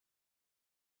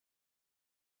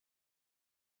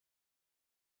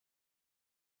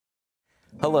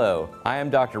Hello, I am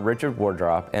Dr. Richard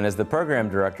Wardrop, and as the Program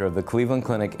Director of the Cleveland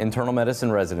Clinic Internal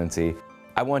Medicine Residency,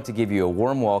 I want to give you a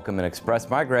warm welcome and express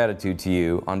my gratitude to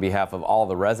you on behalf of all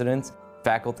the residents,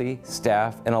 faculty,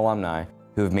 staff, and alumni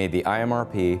who have made the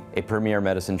IMRP a premier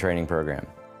medicine training program.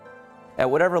 At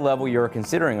whatever level you are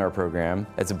considering our program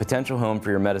as a potential home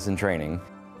for your medicine training,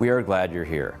 we are glad you're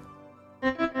here.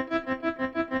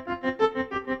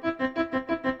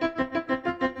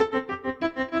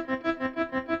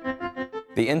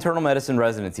 The Internal Medicine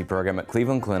Residency program at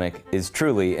Cleveland Clinic is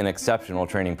truly an exceptional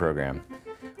training program.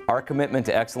 Our commitment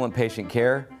to excellent patient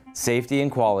care, safety,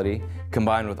 and quality,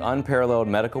 combined with unparalleled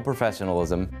medical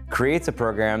professionalism, creates a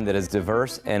program that is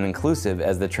diverse and inclusive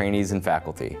as the trainees and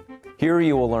faculty. Here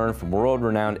you will learn from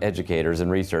world-renowned educators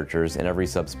and researchers in every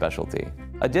subspecialty.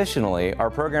 Additionally, our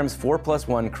program's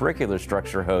 4+1 curricular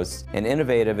structure hosts an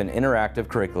innovative and interactive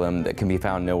curriculum that can be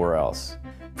found nowhere else.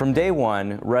 From day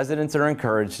one, residents are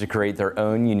encouraged to create their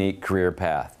own unique career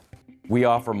path. We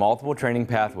offer multiple training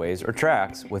pathways or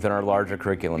tracks within our larger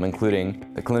curriculum,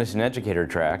 including the Clinician Educator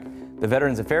track, the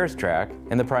Veterans Affairs track,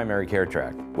 and the Primary Care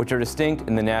track, which are distinct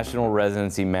in the National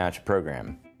Residency Match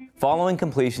program. Following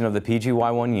completion of the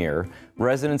PGY 1 year,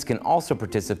 residents can also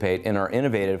participate in our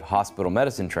innovative Hospital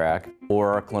Medicine track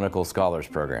or our Clinical Scholars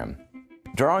program.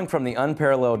 Drawing from the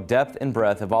unparalleled depth and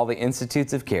breadth of all the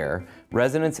institutes of care,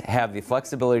 residents have the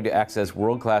flexibility to access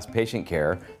world-class patient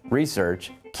care,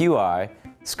 research, QI,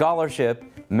 scholarship,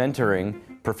 mentoring,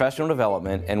 professional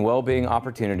development, and well-being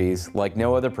opportunities like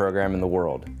no other program in the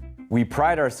world. We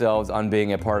pride ourselves on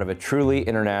being a part of a truly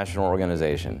international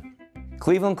organization.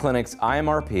 Cleveland Clinic's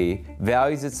IMRP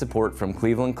values its support from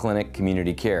Cleveland Clinic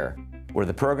Community Care, where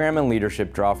the program and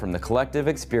leadership draw from the collective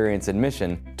experience and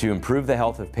mission to improve the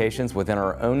health of patients within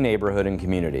our own neighborhood and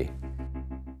community.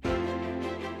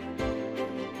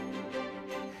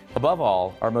 Above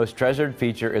all, our most treasured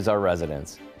feature is our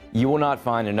residents. You will not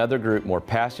find another group more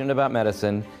passionate about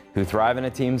medicine, who thrive in a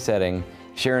team setting,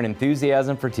 share an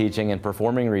enthusiasm for teaching and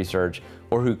performing research,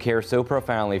 or who care so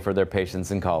profoundly for their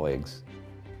patients and colleagues.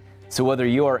 So whether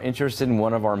you are interested in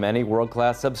one of our many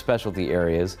world-class subspecialty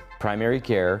areas, primary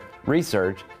care,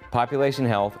 research, population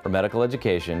health, or medical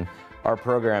education, our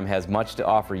program has much to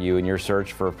offer you in your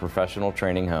search for a professional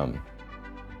training home.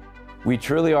 We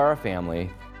truly are a family,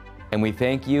 and we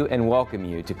thank you and welcome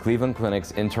you to Cleveland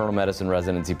Clinic's Internal Medicine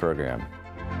Residency program.